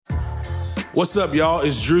What's up, y'all?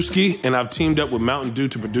 It's Drewski, and I've teamed up with Mountain Dew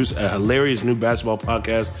to produce a hilarious new basketball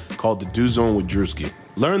podcast called The Dew Zone with Drewski.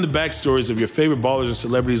 Learn the backstories of your favorite ballers and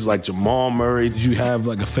celebrities like Jamal Murray. Did you have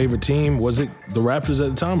like a favorite team? Was it the Raptors at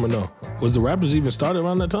the time or no? Was the Raptors even started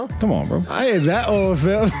around that time? Come on, bro. I ain't that old,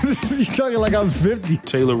 fam. You talking like I'm 50.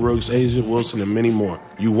 Taylor Rooks, Asia Wilson, and many more.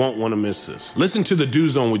 You won't want to miss this. Listen to The Dew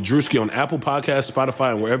Zone with Drewski on Apple Podcasts,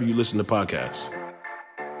 Spotify, and wherever you listen to podcasts.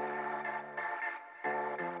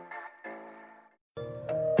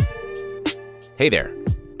 Hey there.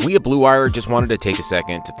 We at Blue Wire just wanted to take a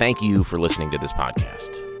second to thank you for listening to this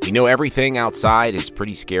podcast. We know everything outside is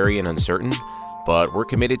pretty scary and uncertain, but we're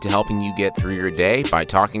committed to helping you get through your day by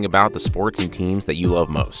talking about the sports and teams that you love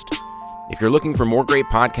most. If you're looking for more great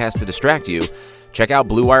podcasts to distract you, check out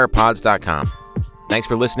BlueWirePods.com. Thanks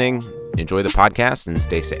for listening, enjoy the podcast, and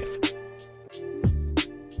stay safe.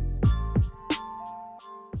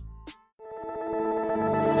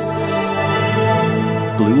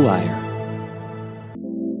 Blue Wire.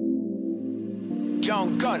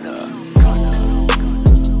 Young Gunner.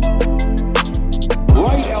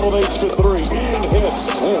 Right elevates for three and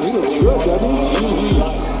hits. Man, he looks good, doesn't he?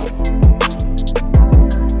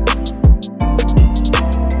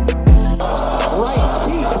 Right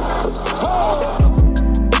deep. Oh.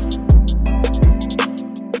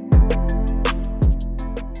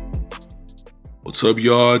 What's up,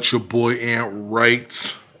 y'all? It's your boy Ant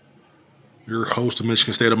Wright, your host of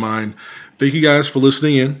Michigan State of Mind. Thank you guys for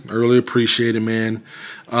listening in. I really appreciate it, man.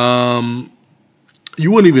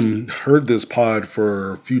 You wouldn't even heard this pod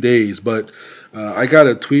for a few days, but I got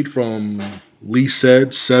a tweet from Lee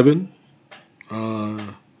Said 7.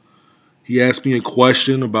 He asked me a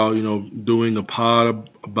question about, doing a pod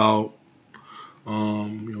about,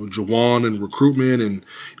 Juwan and recruitment. And,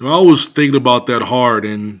 I was thinking about that hard,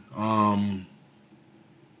 and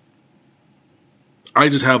I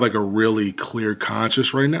just have like a really clear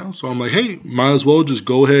conscience right now. So I'm like, hey, might as well just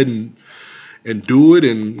go ahead and do it,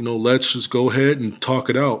 and let's just go ahead and talk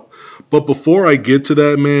it out. But before I get to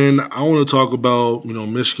that, man, I want to talk about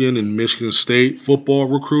Michigan and Michigan State football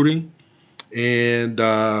recruiting. And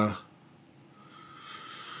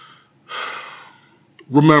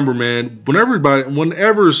remember, man,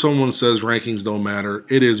 whenever someone says rankings don't matter,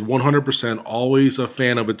 it is 100% always a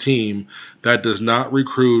fan of a team that does not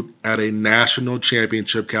recruit at a national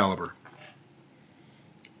championship caliber.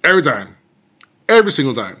 Every time. Every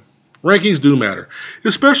single time. Rankings do matter,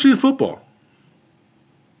 especially in football.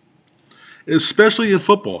 Especially in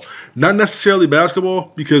football, not necessarily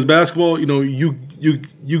basketball, because basketball, you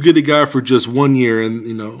get a guy for just 1 year,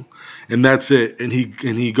 and and that's it, and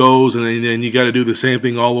he goes, and then you got to do the same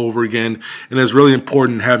thing all over again, and it's really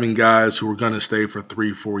important having guys who are going to stay for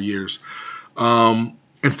 3-4 years.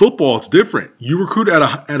 In football, it's different. You recruit at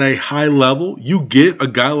a high level, you get a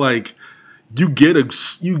guy like. You get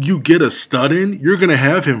a stud in, you're going to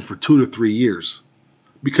have him for 2 to 3 years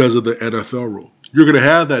because of the NFL rule. You're going to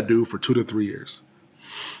have that dude for 2 to 3 years.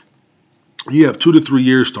 You have 2 to 3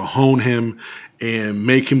 years to hone him and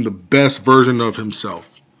make him the best version of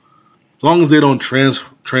himself. As long as they don't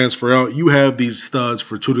transfer out, you have these studs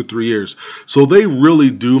for 2 to 3 years. So they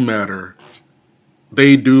really do matter.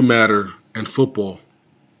 They do matter in football.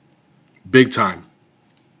 Big time.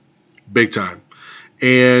 Big time.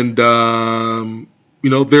 And,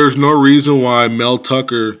 there's no reason why Mel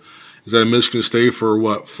Tucker is at Michigan State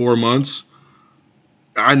for 4 months.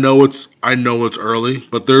 I know it's early,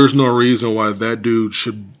 but there's no reason why that dude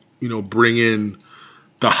should, bring in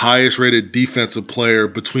the highest rated defensive player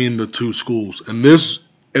between the two schools. And this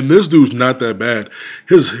dude's not that bad.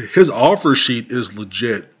 His offer sheet is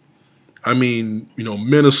legit. I mean,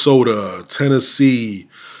 Minnesota, Tennessee,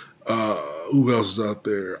 who else is out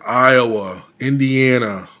there? Iowa,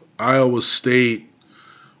 Indiana, Iowa State,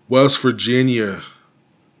 West Virginia,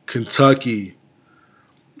 Kentucky.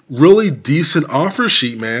 Really decent offer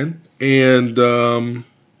sheet, man. And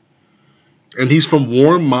he's from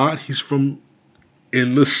Warren Mott. He's from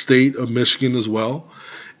in the state of Michigan as well.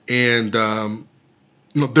 And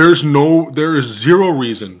there is zero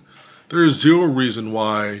reason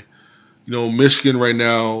why Michigan right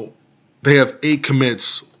now, they have 8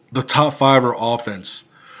 commits. The top 5 are offense.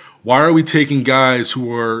 Why are we taking guys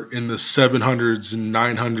who are in the 700s and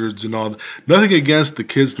 900s and all? Nothing against the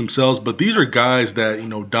kids themselves, but these are guys that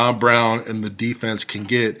Don Brown and the defense can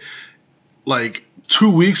get like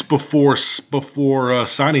 2 weeks before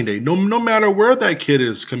signing day. No matter where that kid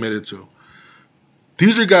is committed to.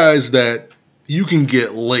 These are guys that you can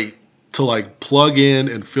get late to like plug in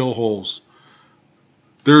and fill holes.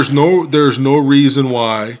 There's no reason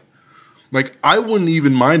why. Like, I wouldn't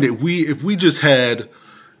even mind it if we just had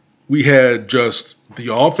we had just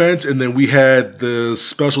the offense, and then we had the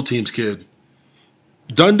special teams kid.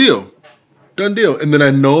 Done deal. And then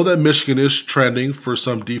I know that Michigan is trending for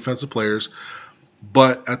some defensive players,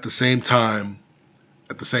 but at the same time,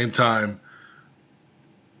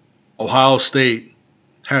 Ohio State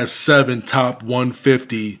has 7 top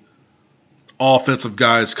 150 offensive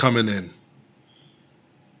guys coming in.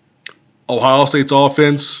 Ohio State's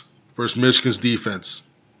offense versus Michigan's defense.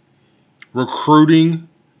 Recruiting,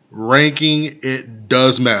 ranking, it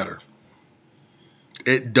does matter.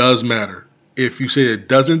 It does matter. If you say it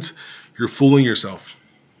doesn't, you're fooling yourself.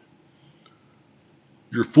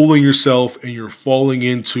 You're fooling yourself and you're falling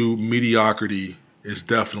into mediocrity is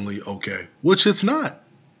definitely okay. Which it's not.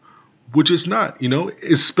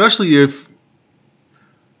 Especially if,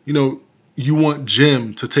 you want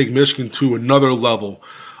Jim to take Michigan to another level.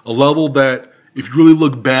 A level that, if you really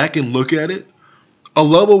look back and look at it, a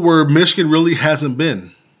level where Michigan really hasn't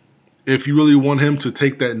been. If you really want him to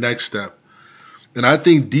take that next step. And I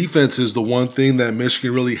think defense is the one thing that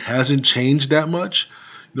Michigan really hasn't changed that much.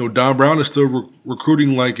 Don Brown is still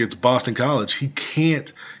recruiting like it's Boston College. He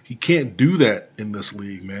can't do that in this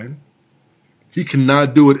league, man. He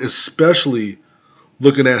cannot do it, especially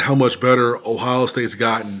looking at how much better Ohio State's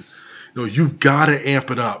gotten. You've got to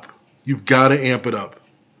amp it up.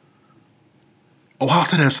 Ohio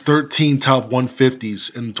State has 13 top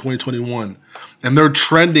 150s in 2021, and they're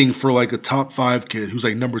trending for like a top 5 kid who's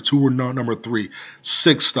like number 2 or number 3.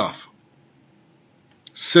 6 stuff.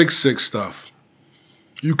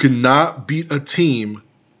 You cannot beat a team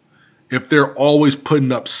if they're always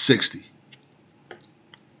putting up 60.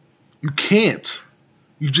 You can't.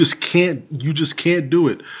 You just can't do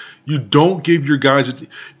it. You don't give your guys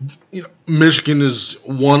Michigan is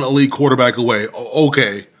one elite quarterback away.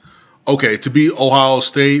 Okay, to beat Ohio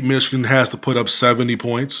State, Michigan has to put up 70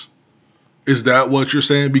 points. Is that what you're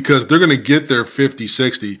saying? Because they're going to get their 50,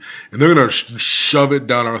 60, and they're going to shove it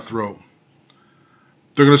down our throat.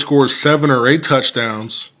 They're going to score 7 or 8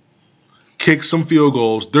 touchdowns, kick some field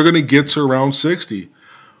goals. They're going to get to around 60.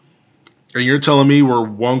 And you're telling me we're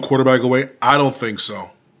one quarterback away? I don't think so.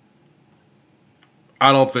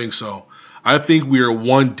 I think we are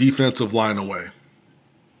one defensive line away.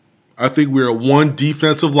 And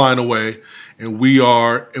we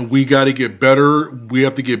got to get better. We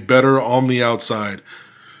have to get better on the outside.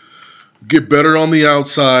 We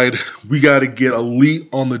got to get elite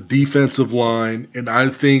on the defensive line, and I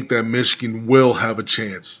think that Michigan will have a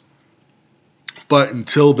chance. But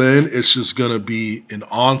until then, it's just going to be an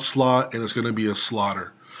onslaught, and it's going to be a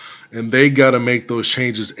slaughter. And they got to make those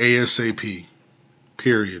changes ASAP.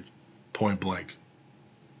 Period. Point blank.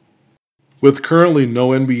 With currently no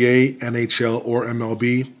NBA, NHL, or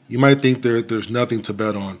MLB, you might think there's nothing to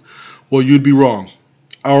bet on. Well, you'd be wrong.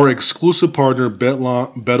 Our exclusive partner,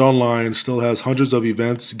 BetOnline, still has hundreds of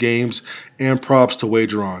events, games, and props to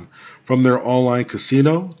wager on. From their online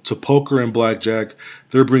casino to poker and blackjack,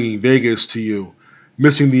 they're bringing Vegas to you.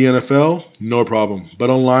 Missing the NFL? No problem.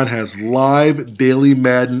 BetOnline has live daily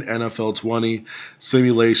Madden NFL 20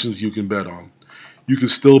 simulations you can bet on. You can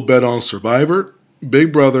still bet on Survivor,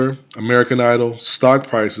 Big Brother, American Idol, stock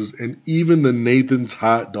prices, and even the Nathan's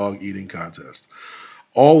Hot Dog Eating Contest.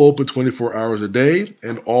 All open 24 hours a day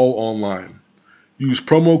and all online. Use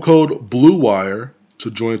promo code BLUEWIRE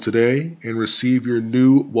to join today and receive your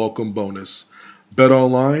new welcome bonus.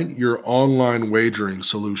 BetOnline, your online wagering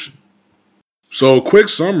solution. So, quick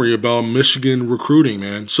summary about Michigan recruiting,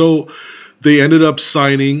 man. So, they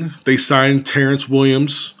signed Terrence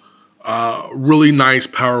Williams, really nice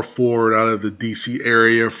power forward out of the D.C.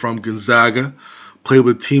 area from Gonzaga. Played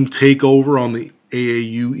with Team Takeover on the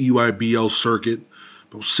AAU EYBL circuit.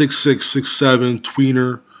 6'6", 6'7",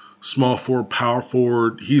 tweener, small forward, power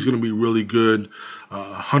forward. He's going to be really good.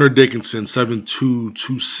 Hunter Dickinson, 7'2",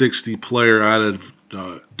 260 player out of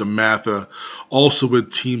DeMatha, also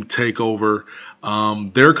with Team Takeover.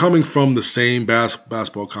 They're coming from the same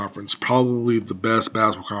basketball conference, probably the best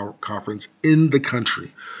basketball conference in the country,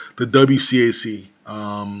 the WCAC.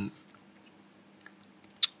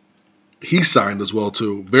 He signed as well,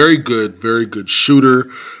 too. Very good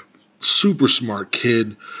shooter, super smart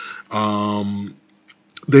kid.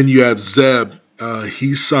 Then you have Zeb.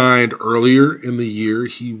 He signed earlier in the year.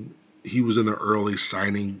 He was in the early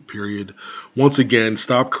signing period. Once again,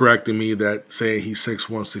 stop correcting me that saying he's 6'1",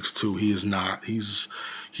 6'2". He is not. He's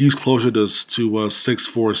closer to 6'4",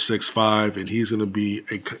 6'5", and he's going to be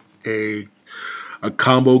a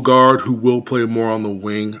combo guard who will play more on the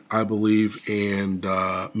wing, I believe, and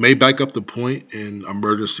may back up the point in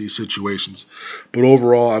emergency situations. But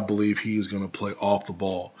overall, I believe he is going to play off the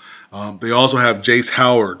ball. They also have Jace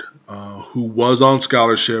Howard, who was on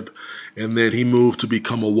scholarship, and then he moved to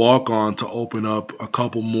become a walk-on to open up a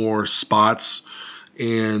couple more spots.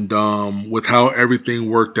 And with how everything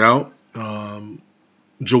worked out,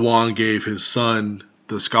 Juwan gave his son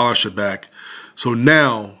the scholarship back. So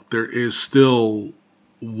now there is still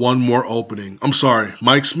one more opening. I'm sorry,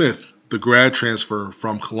 Mike Smith, the grad transfer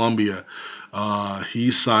from Columbia,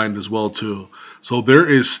 he signed as well too. So there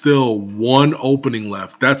is still one opening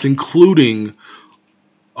left. That's including,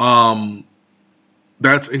 that's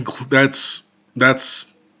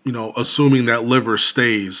assuming that Liver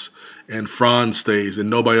stays and Franz stays and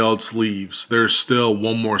nobody else leaves. There's still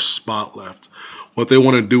one more spot left. What they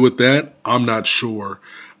want to do with that, I'm not sure.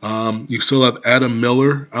 You still have Adam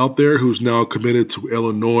Miller out there, who's now committed to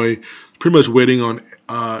Illinois, pretty much waiting on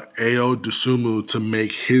Ayo Dosunmu to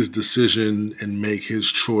make his decision and make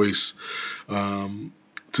his choice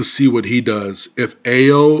to see what he does. If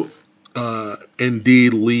Ayo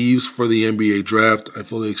indeed leaves for the NBA draft, I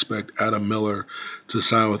fully expect Adam Miller to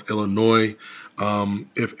sign with Illinois.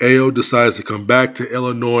 If Ayo decides to come back to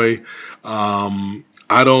Illinois, I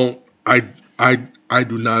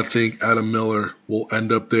do not think Adam Miller will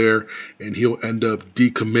end up there, and he'll end up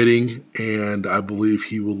decommitting, and I believe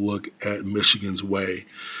he will look at Michigan's way.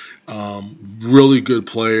 Really good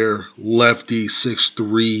player, lefty,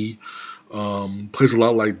 6'3", plays a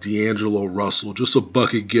lot like D'Angelo Russell, just a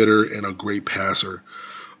bucket getter and a great passer.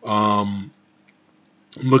 Looking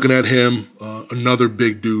at him, another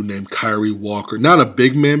big dude named Kyrie Walker. Not a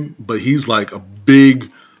big man, but he's like a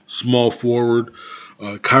big, small forward.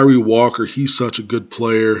 Kyrie Walker, he's such a good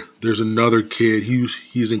player. There's another kid,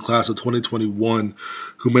 he's in class of 2021,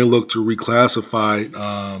 who may look to reclassify,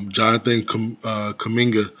 Jonathan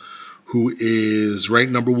Kuminga, who is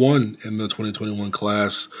ranked number 1 in the 2021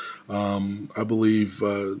 class. I believe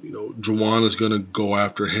Juwan is going to go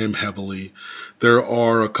after him heavily. There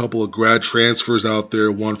are a couple of grad transfers out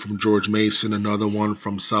there, one from George Mason, another one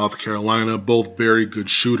from South Carolina, both very good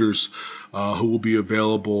shooters who will be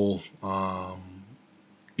available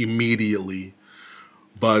immediately.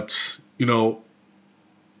 But,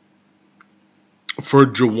 for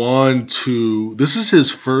Juwan this is his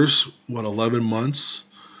first, 11 months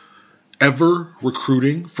ever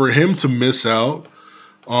recruiting. For him to miss out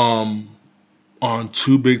on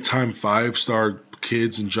 2 big-time 5-star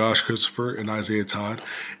kids in Josh Christopher and Isaiah Todd,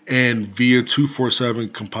 and via 247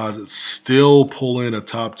 Composites still pull in a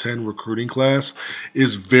top 10 recruiting class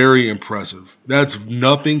is very impressive. That's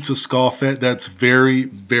nothing to scoff at. That's very,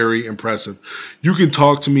 very impressive. You can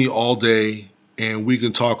talk to me all day, and we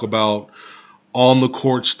can talk about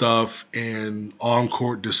on-the-court stuff and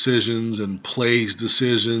on-court decisions and plays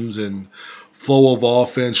decisions and flow of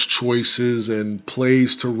offense choices and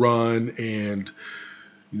plays to run and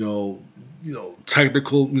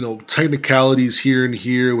technicalities here and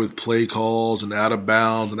here with play calls and out of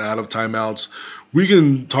bounds and out of timeouts. We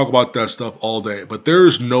can talk about that stuff all day, but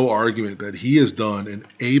there's no argument that he has done an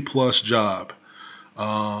A+ job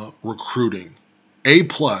recruiting. A+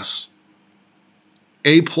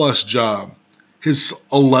 job. His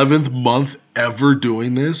 11th month ever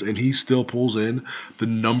doing this, and he still pulls in the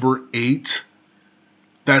number 8.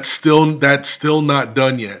 That's still not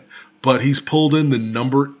done yet, but he's pulled in the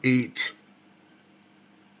number 8.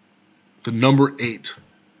 The number 8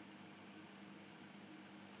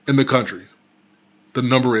 in the country. The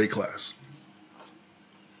number 8 class.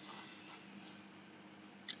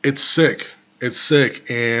 It's sick. It's sick.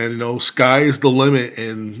 And, sky is the limit.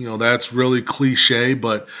 And, that's really cliche,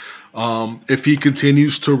 but if he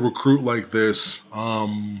continues to recruit like this,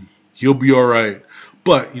 he'll be all right.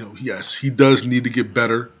 But, yes, he does need to get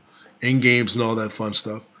better in games and all that fun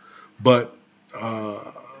stuff. But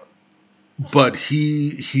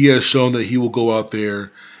he has shown that he will go out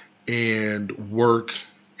there and work,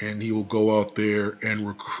 and he will go out there and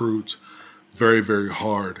recruit very, very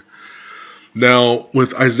hard. Now,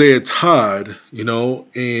 with Isaiah Todd,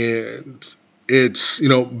 and it's,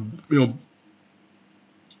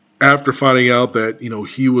 after finding out that,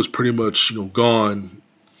 he was pretty much, gone,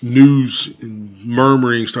 news and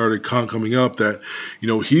murmuring started coming up that,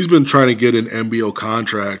 he's been trying to get an NBO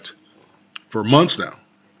contract for months now.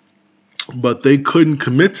 But they couldn't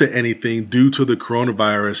commit to anything due to the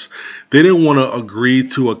coronavirus. They didn't want to agree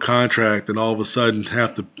to a contract and all of a sudden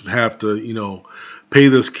have to pay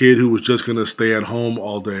this kid who was just going to stay at home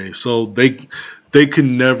all day. So they could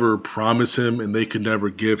never promise him, and they could never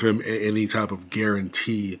give him any type of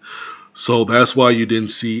guarantee. So that's why you didn't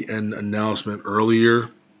see an announcement earlier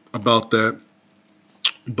about that.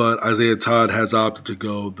 But Isaiah Todd has opted to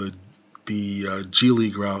go the G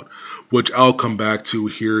League route, which I'll come back to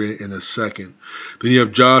here in a second. Then you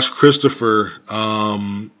have Josh Christopher.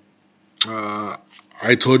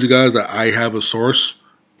 I told you guys that I have a source,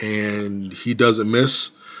 and he doesn't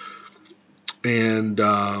miss. And,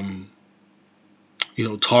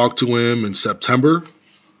 talk to him in September,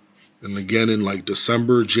 and again in like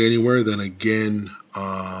December, January, then again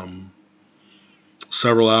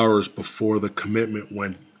several hours before the commitment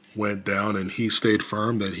went down, and he stayed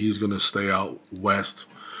firm that he's going to stay out west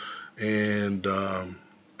and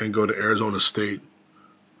go to Arizona State.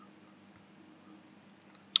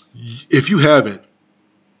 If you haven't,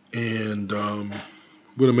 and I'm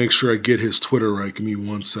going to make sure I get his Twitter right. Give me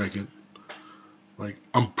 1 second.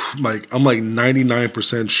 I'm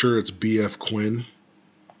 99% sure it's BF Quinn,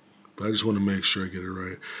 but I just want to make sure I get it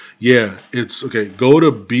right. Yeah, it's okay. Go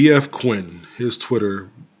to BF Quinn, his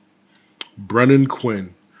Twitter, Brennan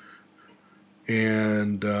Quinn,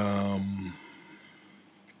 and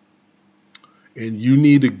you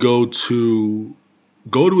need to go to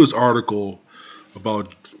his article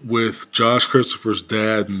about with Josh Christopher's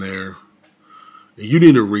dad in there, and you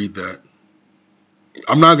need to read that.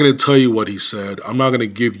 I'm not going to tell you what he said. I'm not going to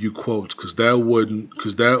give you quotes because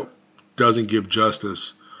that doesn't give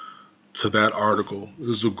justice to that article. It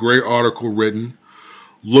was a great article written.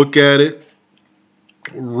 Look at it,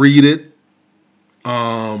 read it.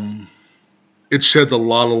 It sheds a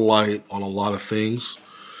lot of light on a lot of things,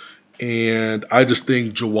 and I just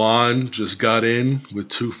think Juwan just got in with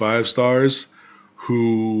 2 5-stars.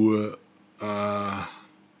 Who I'm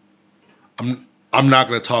not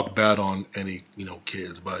going to talk bad on any,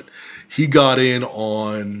 kids, but he got in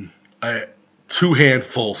on 2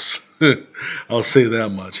 handfuls. I'll say that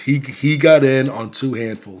much. He got in on 2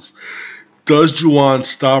 handfuls. Does Juwan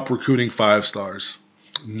stop recruiting 5-stars?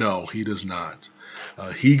 No, he does not.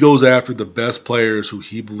 He goes after the best players who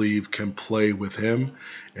he believes can play with him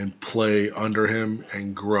and play under him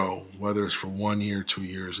and grow, whether it's for 1 year, 2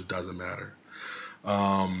 years, it doesn't matter.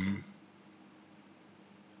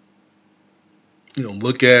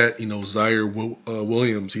 Look at, Zaire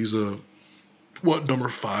Williams. He's number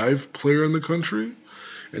 5 player in the country?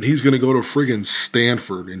 And he's going to go to friggin'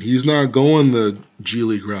 Stanford, and he's not going the G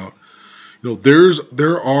League route.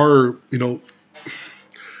 There are,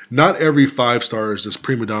 not every 5-star is just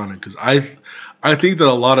prima donna, because I think that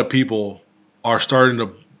a lot of people are starting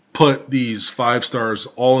to put these 5-stars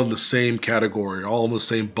all in the same category, all in the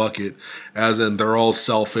same bucket, as in they're all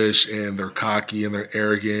selfish and they're cocky and they're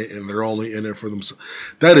arrogant and they're only in it for themselves.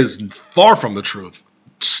 That is far from the truth.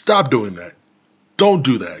 Stop doing that. Don't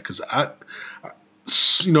do that, because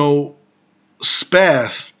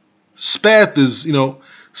Spath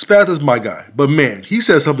is my guy. But man, he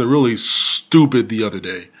said something really stupid the other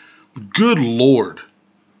day. Good Lord.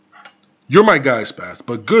 You're my guy, Spath,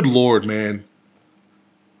 but good Lord, man.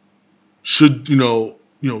 Should,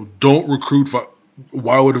 don't recruit.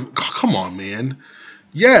 Come on, man.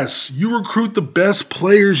 Yes, you recruit the best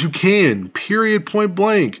players you can, period, point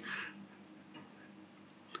blank.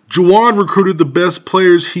 Juwan recruited the best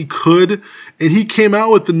players he could, and he came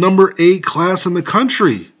out with the number 8 class in the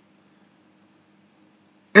country.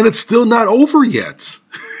 And it's still not over yet.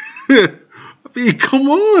 I mean, come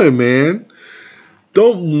on, man.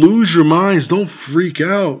 Don't lose your minds. Don't freak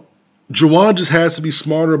out. Juwan just has to be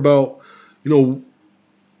smarter about get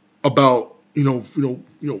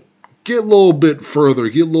a little bit further,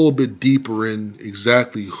 get a little bit deeper in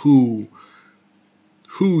exactly who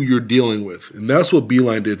you're dealing with. And that's what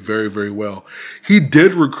Beilein did very, very well. He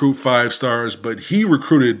did recruit 5-stars, but he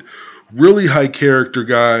recruited really high character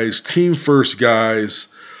guys, team first guys,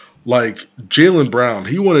 like Jaylen Brown.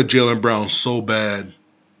 He wanted Jaylen Brown so bad.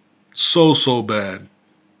 So bad.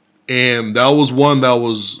 And that was one that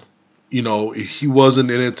was, he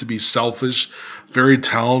wasn't in it to be selfish, very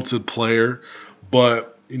talented player,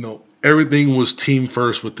 but, everything was team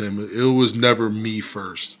first with him. It was never me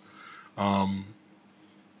first.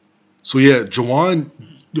 So yeah, Juwan,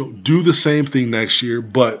 do the same thing next year,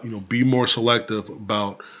 but, be more selective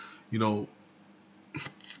about,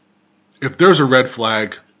 if there's a red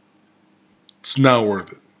flag, it's not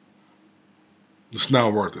worth it. It's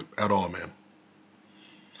not worth it at all, man.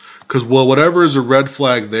 Because, whatever is a red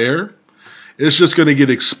flag there, it's just going to get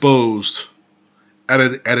exposed at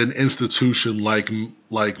an institution like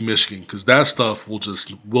Michigan, because that stuff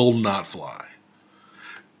will not fly.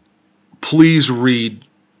 Please read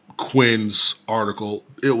Quinn's article.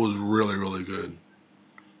 It was really, really good.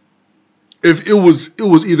 If it was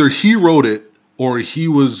either he wrote it or he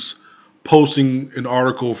was posting an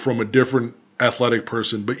article from a different athletic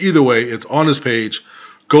person, but either way, it's on his page.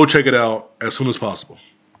 Go check it out as soon as possible.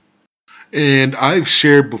 And I've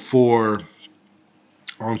shared before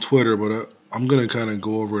on Twitter, but I'm going to kind of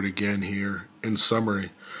go over it again here in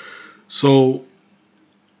summary. So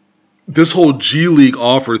this whole G League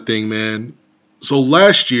offer thing, man. So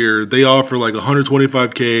last year they offered like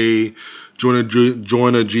 $125K,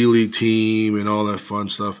 join a G League team and all that fun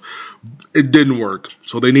stuff. It didn't work,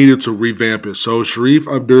 so they needed to revamp it. So Sharif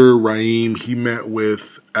Abdur-Rahim, he met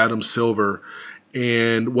with Adam Silver,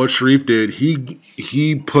 and what Sharif did,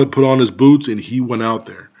 he put on his boots and he went out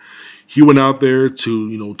there. He went out there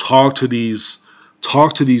to talk to these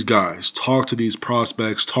guys, talk to these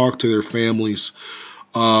prospects, talk to their families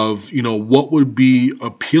of what would be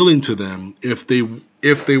appealing to them if they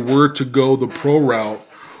were to go the pro route.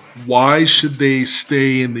 Why should they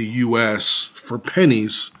stay in the U.S. for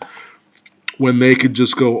pennies when they could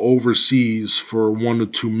just go overseas for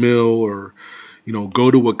 $1 to $2 million, or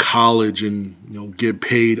go to a college and get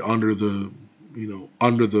paid under the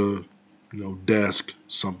desk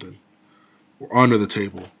something, or under the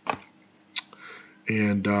table?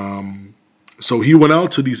 And so he went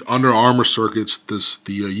out to these Under Armour circuits,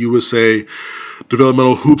 the USA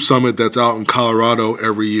Developmental Hoop Summit that's out in Colorado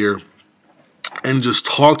every year, and just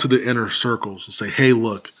talk to the inner circles and say, hey,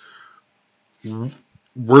 look,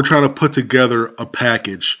 we're trying to put together a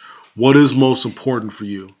package. What is most important for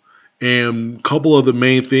you? And a couple of the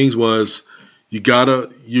main things was you gotta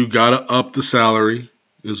up the salary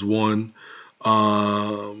is one.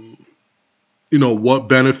 What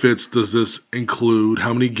benefits does this include?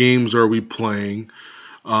 How many games are we playing?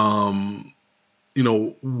 What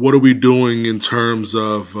are we doing in terms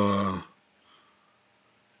of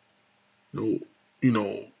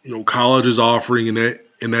college is offering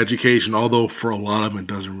an education, although for a lot of them it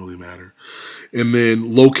doesn't really matter. And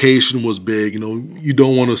then location was big. You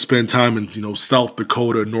don't want to spend time in South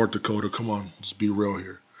Dakota, North Dakota. Come on, let's be real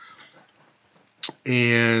here.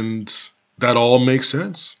 And that all makes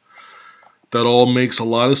sense. That all makes a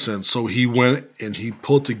lot of sense. So he went and he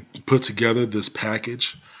put together this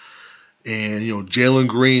package. And Jalen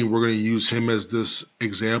Green, we're going to use him as this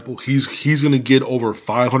example. He's going to get over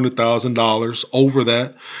 $500,000 over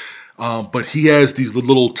that, but he has these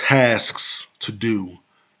little tasks to do.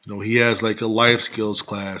 He has like a life skills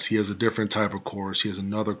class. He has a different type of course. He has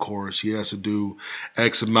another course. He has to do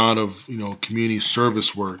X amount of community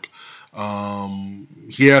service work.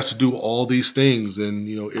 He has to do all these things, and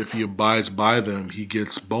if he abides by them, he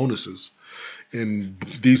gets bonuses. And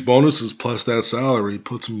these bonuses plus that salary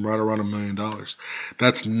puts him right around $1 million.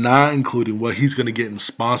 That's not including what he's going to get in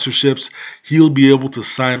sponsorships. He'll be able to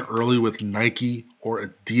sign early with Nike or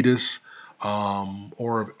Adidas,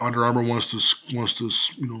 or if Under Armour wants to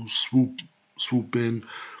swoop in.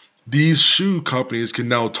 These shoe companies can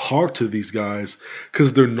now talk to these guys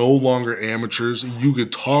because they're no longer amateurs. You can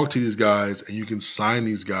talk to these guys and you can sign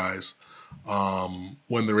these guys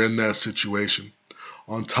when they're in that situation.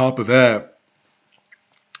 On top of that,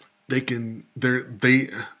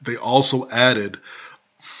 they also added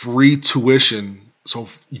free tuition, so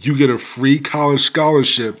you get a free college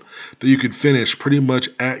scholarship that you could finish pretty much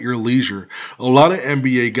at your leisure. A lot of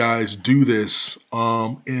NBA guys do this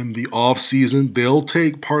in the off season. They'll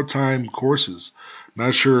take part-time courses.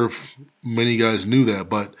 Not sure if many guys knew that,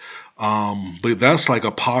 but that's like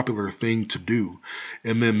a popular thing to do.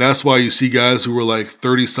 And then that's why you see guys who were like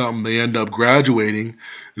 30-something, they end up graduating.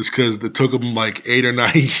 It's because it took them like 8 or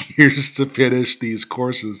 9 years to finish these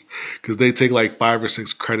courses, because they take like 5 or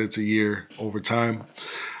 6 credits a year over time.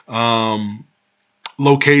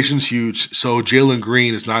 Location's huge. So Jalen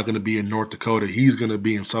Green is not going to be in North Dakota. He's going to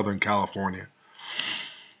be in Southern California.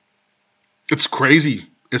 It's crazy.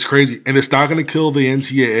 It's crazy. And it's not going to kill the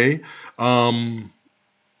NCAA.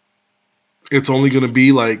 It's only going to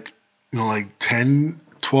be like 10,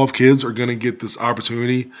 12 kids are going to get this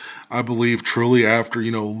opportunity, I believe, truly, after,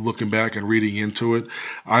 looking back and reading into it.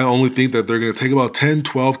 I only think that they're going to take about 10,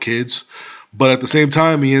 12 kids. But at the same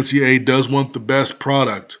time, the NCAA does want the best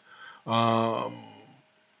product.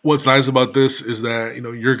 What's nice about this is that,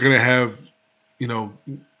 you're going to have,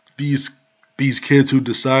 these kids who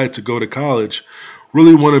decide to go to college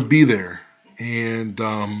really want to be there. And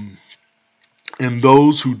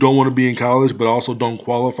those who don't want to be in college but also don't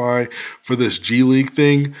qualify for this G League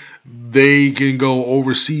thing, they can go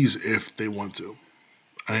overseas if they want to.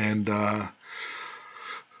 But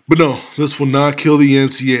no, this will not kill the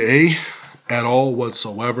NCAA at all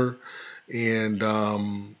whatsoever. And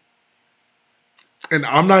I'm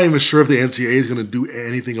not even sure if the NCAA is going to do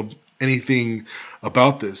anything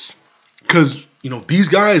about this, because these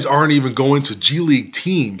guys aren't even going to G League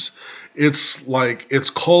teams. It's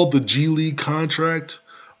called the G League contract,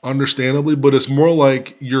 understandably, but it's more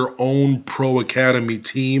like your own pro academy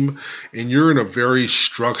team, and you're in a very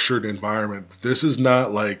structured environment. This is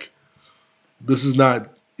not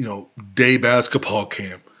day basketball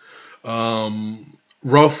camp.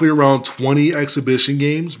 roughly around 20 exhibition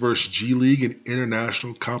games versus G League and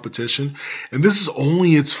international competition. And this is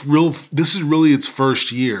really its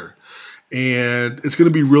first year. And it's going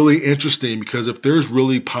to be really interesting because if there's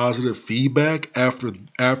really positive feedback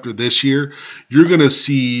after this year, you're going to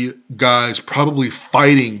see guys probably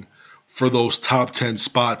fighting for those top 10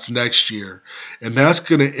 spots next year. And that's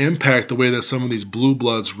going to impact the way that some of these blue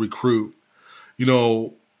bloods recruit. You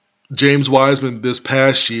know, James Wiseman this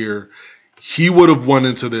past year, he would have went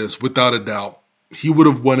into this without a doubt. He would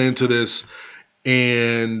have went into this,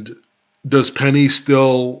 and does Penny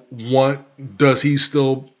still does he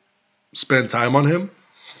still spend time on him?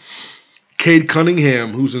 Cade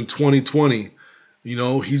Cunningham, who's in 2020, you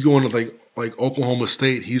know, he's going to like Oklahoma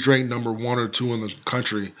State. He's ranked number 1 or 2 in the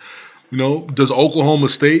country. You know, does Oklahoma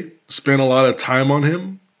State spend a lot of time on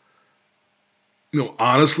him? You know,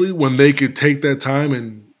 honestly, when they could take that time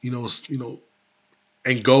and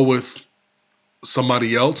and go with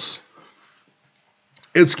somebody else,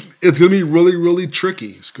 it's going to be really, really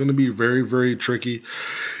tricky. It's going to be very, very tricky.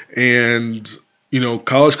 And, you know,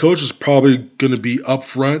 college coaches probably going to be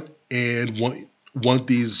upfront and want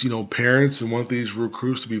these, parents and want these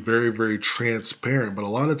recruits to be very, very transparent. But a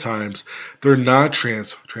lot of times they're not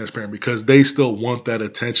transparent because they still want that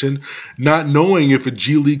attention, not knowing if a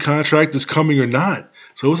G League contract is coming or not.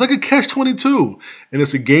 So it's like a catch-22, and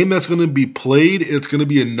it's a game that's going to be played. It's going to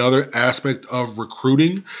be another aspect of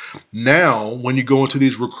recruiting. Now, when you go into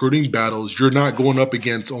these recruiting battles, you're not going up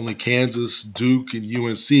against only Kansas, Duke, and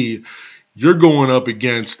UNC. You're going up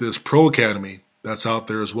against this pro academy that's out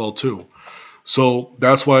there as well, too. So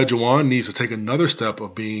that's why Juwan needs to take another step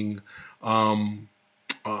of being a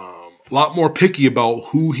lot more picky about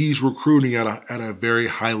who he's recruiting at a very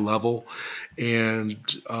high level, and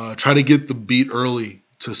try to get the beat early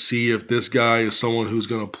to see if this guy is someone who's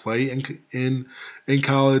going to play in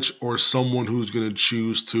college or someone who's going to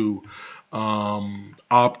choose to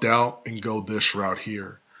opt out and go this route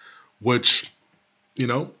here, which,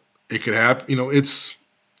 it could happen. It's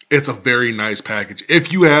a very nice package.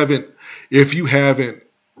 If you haven't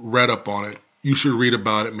read up on it, you should read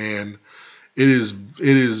about it, man. It is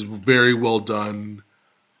very well done,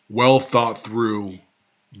 well thought through,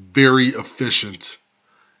 very efficient,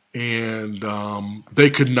 and they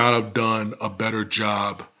could not have done a better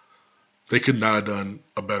job. Point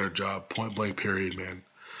blank, period, man.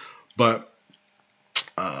 But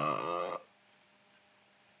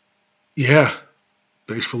yeah,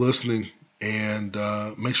 thanks for listening, and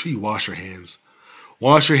make sure you wash your hands.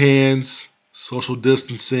 Wash your hands, social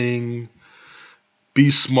distancing. Be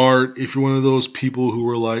smart. If you're one of those people who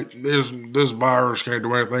are like, this virus can't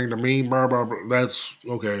do anything to me, blah, blah, blah, that's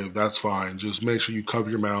okay. That's fine. Just make sure you cover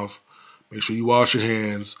your mouth. Make sure you wash your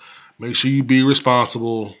hands. Make sure you be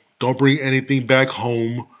responsible. Don't bring anything back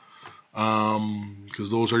home, because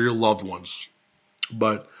those are your loved ones.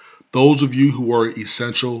 But those of you who are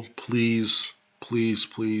essential, please, please,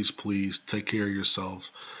 please, please take care of yourselves.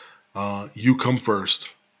 You come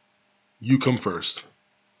first. You come first.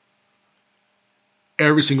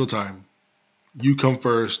 Every single time. You come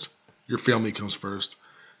first. Your family comes first.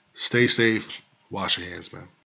 Stay safe. Wash your hands, man.